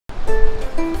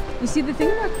You see, the thing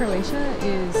about Croatia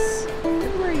is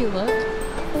everywhere you look,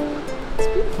 it's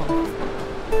beautiful.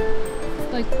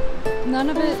 Like,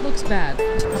 none of it looks bad.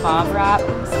 Kebab wrap,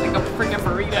 it's like a freaking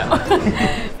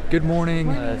burrito. Good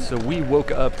morning. So we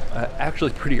woke up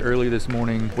actually pretty early this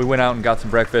morning. We went out and got some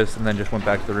breakfast and then just went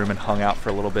back to the room and hung out for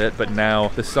a little bit. But now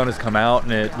the sun has come out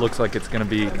and it looks like it's gonna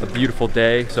be a beautiful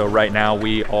day. So right now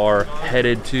we are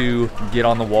headed to get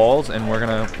on the walls and we're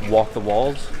gonna walk the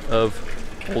walls of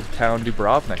Old Town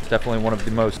Dubrovnik. It's definitely one of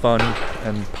the most fun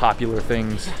and popular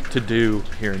things to do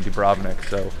here in Dubrovnik.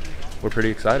 So we're pretty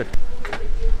excited.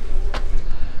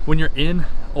 When you're in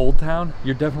Old Town,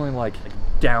 you're definitely like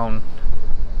down.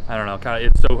 I don't know, kind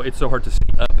of. It's so hard to see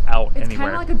up out it's anywhere. It's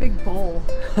kind of like a big bowl.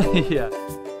 Yeah.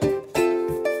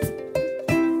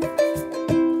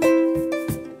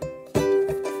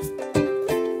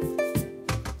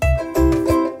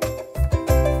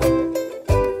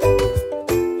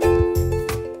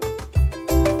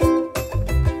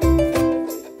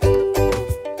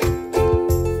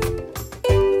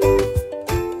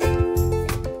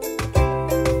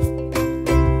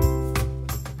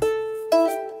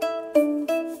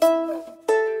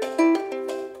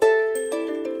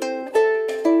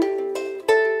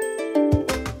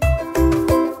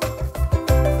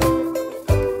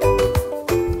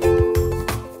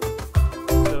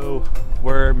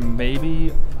 We're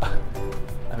maybe,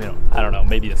 I don't know,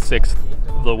 maybe a sixth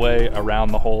of the way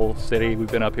around the whole city.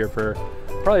 We've been up here for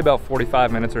probably about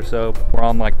 45 minutes or so. We're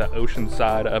on like the ocean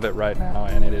side of it right now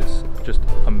and it is just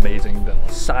amazing. The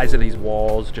size of these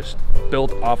walls, just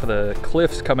built off of the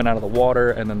cliffs coming out of the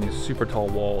water, and then these super tall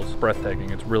walls, breathtaking.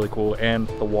 It's really cool, and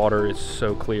the water is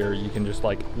so clear. You can just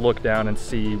like look down and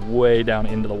see way down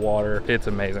into the water. It's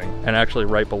amazing. And actually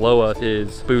right below us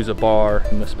is Booza Bar,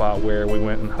 in the spot where we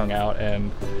went and hung out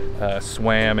and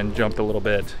swam and jumped a little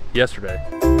bit yesterday.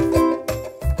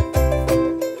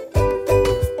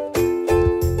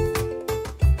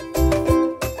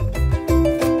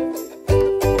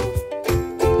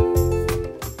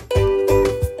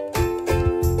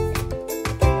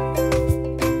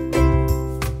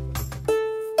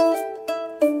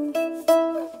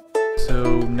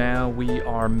 So now we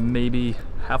are maybe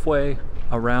halfway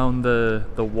around the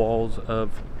walls of,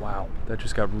 wow, that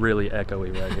just got really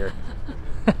echoey right here.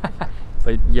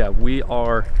 But yeah, we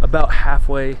are about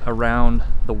halfway around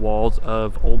the walls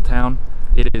of Old Town.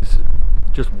 It is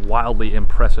just wildly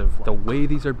impressive. The way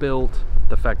these are built,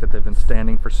 the fact that they've been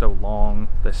standing for so long,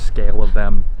 the scale of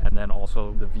them, and then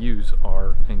also the views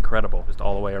are incredible. Just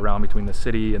all the way around between the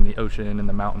city and the ocean and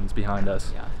the mountains behind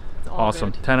us. Yeah.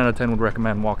 Awesome. Good. 10 out of 10 would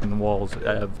recommend walking the walls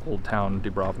of Old Town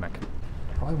Dubrovnik.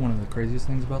 Probably one of the craziest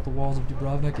things about the walls of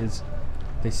Dubrovnik is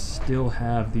they still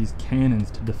have these cannons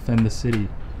to defend the city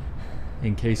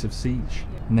in case of siege.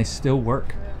 And they still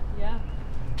work. Yeah,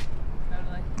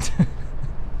 totally.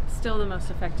 Still the most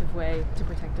effective way to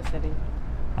protect a city.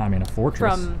 I mean, a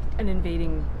fortress. From an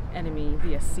invading enemy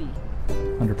via sea.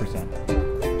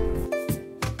 100%.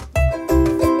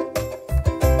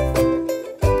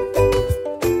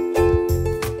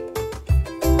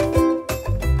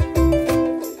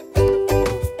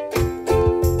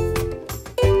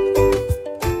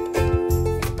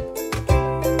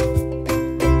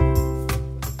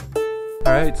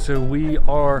 Alright, so we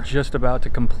are just about to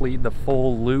complete the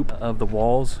full loop of the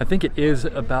walls. I think it's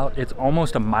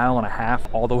almost 1.5 miles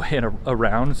all the way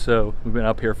around, so we've been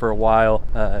up here for a while.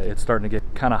 It's starting to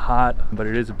get kind of hot, but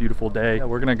it is a beautiful day.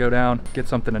 We're gonna go down, get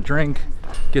something to drink,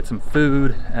 get some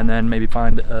food, and then maybe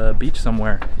find a beach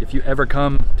somewhere. If you ever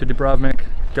come to Dubrovnik,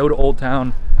 go to Old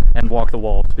Town and walk the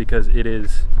walls because it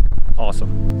is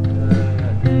awesome.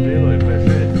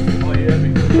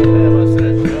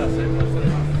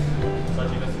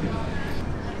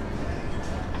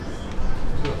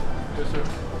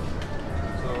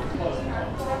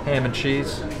 Ham and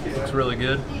cheese, looks really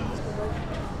good.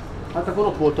 It's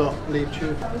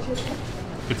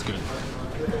good.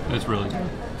 It's really good.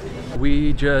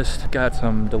 We just got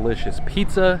some delicious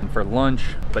pizza for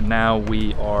lunch, but now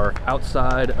we are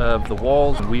outside of the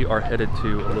walls and we are headed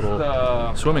to a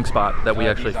little swimming spot that we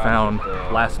actually found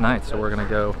last night. So we're gonna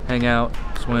go hang out,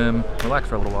 swim, relax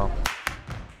for a little while.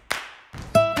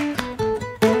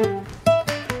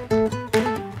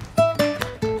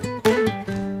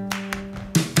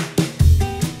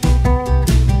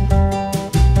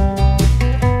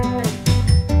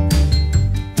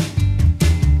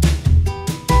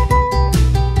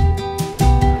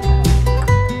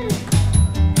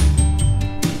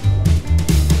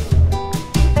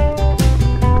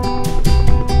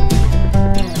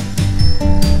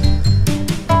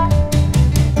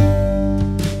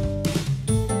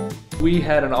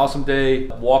 had an awesome day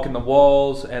walking the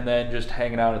walls and then just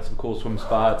hanging out at some cool swim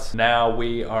spots. Now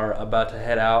we are about to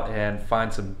head out and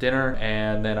find some dinner,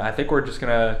 and then I think we're just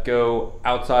gonna go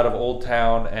outside of Old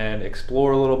Town and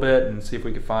explore a little bit and see if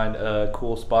we can find a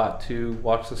cool spot to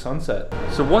watch the sunset.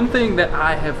 So one thing that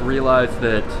I have realized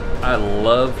that I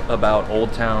love about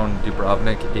Old Town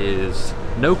Dubrovnik is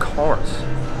no cars.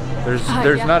 There's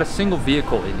Yeah. not a single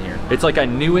vehicle in here. It's like I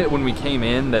knew it when we came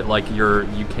in that like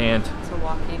you can't So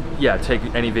walking. yeah, take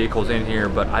any vehicles in here,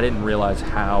 but I didn't realize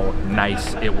how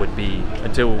nice it would be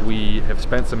until we have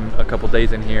spent a couple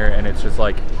days in here, and it's just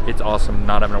like, it's awesome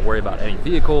not having to worry about any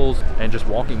vehicles and just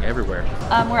walking everywhere.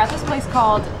 We're at this place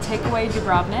called Takeaway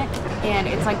Dubrovnik, and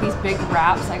it's like these big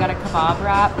wraps. I got a kebab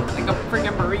wrap, like a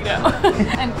freaking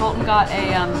burrito. And Colton got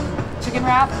a chicken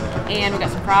wrap, and we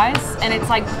got some fries. And it's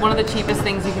like one of the cheapest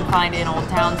things you can find in Old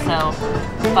Town, so,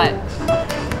 but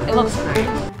it looks great.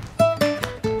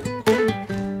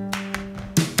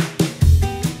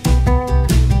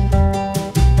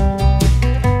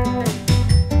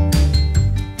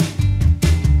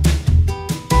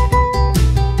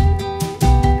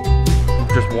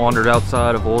 Wandered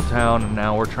outside of Old Town, and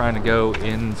now we're trying to go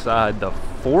inside the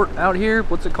fort out here.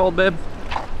 What's it called, babe?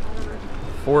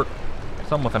 Fort,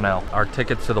 something with an L. Our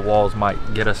tickets to the walls might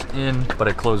get us in, but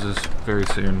it closes very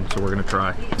soon, so we're gonna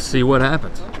try. See what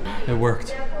happens. It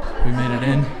worked. We made it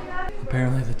in.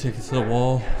 Apparently the tickets to the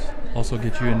wall also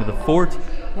get you into the fort,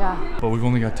 Yeah. but we've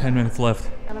only got 10 minutes left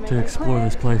to explore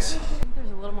this place. There's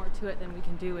a little more to it than we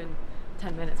can do in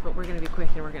 10 minutes, but we're gonna be quick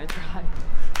and we're gonna try.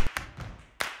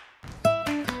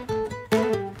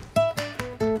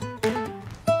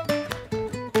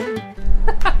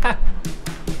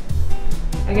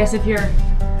 I guess if you're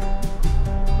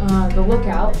the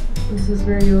lookout, this is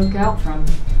where you look out from.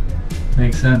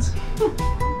 Makes sense.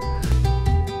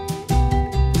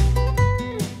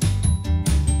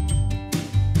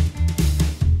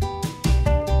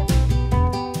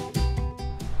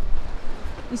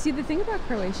 You see, the thing about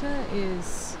Croatia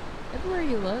is everywhere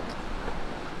you look,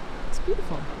 it's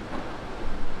beautiful.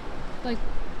 Like,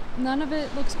 none of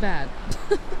it looks bad.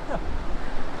 It's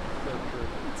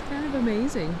kind of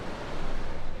amazing.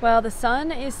 Well, the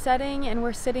sun is setting and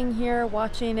we're sitting here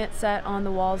watching it set on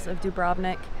the walls of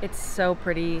Dubrovnik. It's so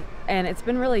pretty, and it's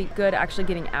been really good actually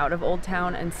getting out of Old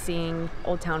Town and seeing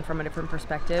Old Town from a different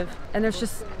perspective. And there's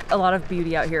just a lot of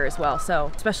beauty out here as well.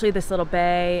 So especially this little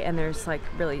bay, and there's like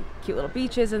really cute little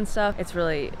beaches and stuff. It's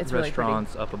really pretty.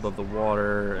 Restaurants up above the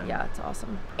water. And Yeah, it's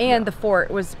awesome. And the fort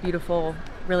was beautiful.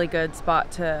 Really good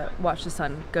spot to watch the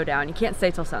sun go down. You can't stay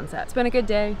till sunset. It's been a good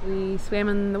day. We swam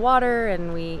in the water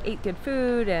and we ate good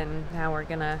food, and now we're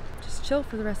gonna just chill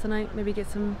for the rest of the night. Maybe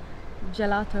get some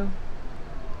gelato.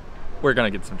 We're gonna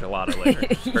get some gelato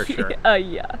later, for sure.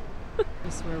 Yeah.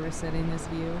 Just where we're sitting, this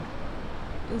view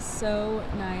is so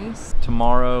nice.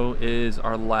 Tomorrow is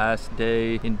our last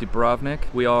day in Dubrovnik.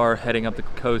 We are heading up the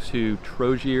coast to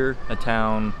Trogir, a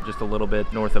town just a little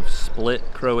bit north of Split,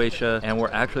 Croatia, and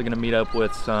we're actually going to meet up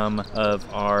with some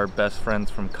of our best friends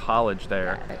from college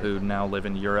there who now live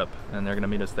in Europe, and they're going to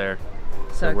meet us there.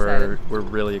 So excited. We're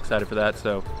really excited for that.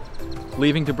 So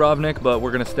leaving Dubrovnik, but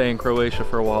we're going to stay in Croatia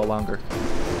for a while longer.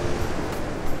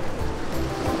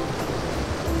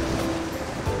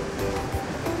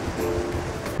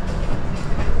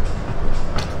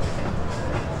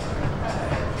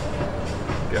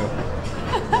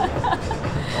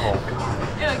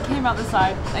 It came out the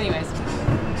side. Anyways.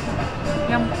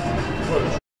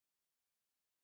 Yum.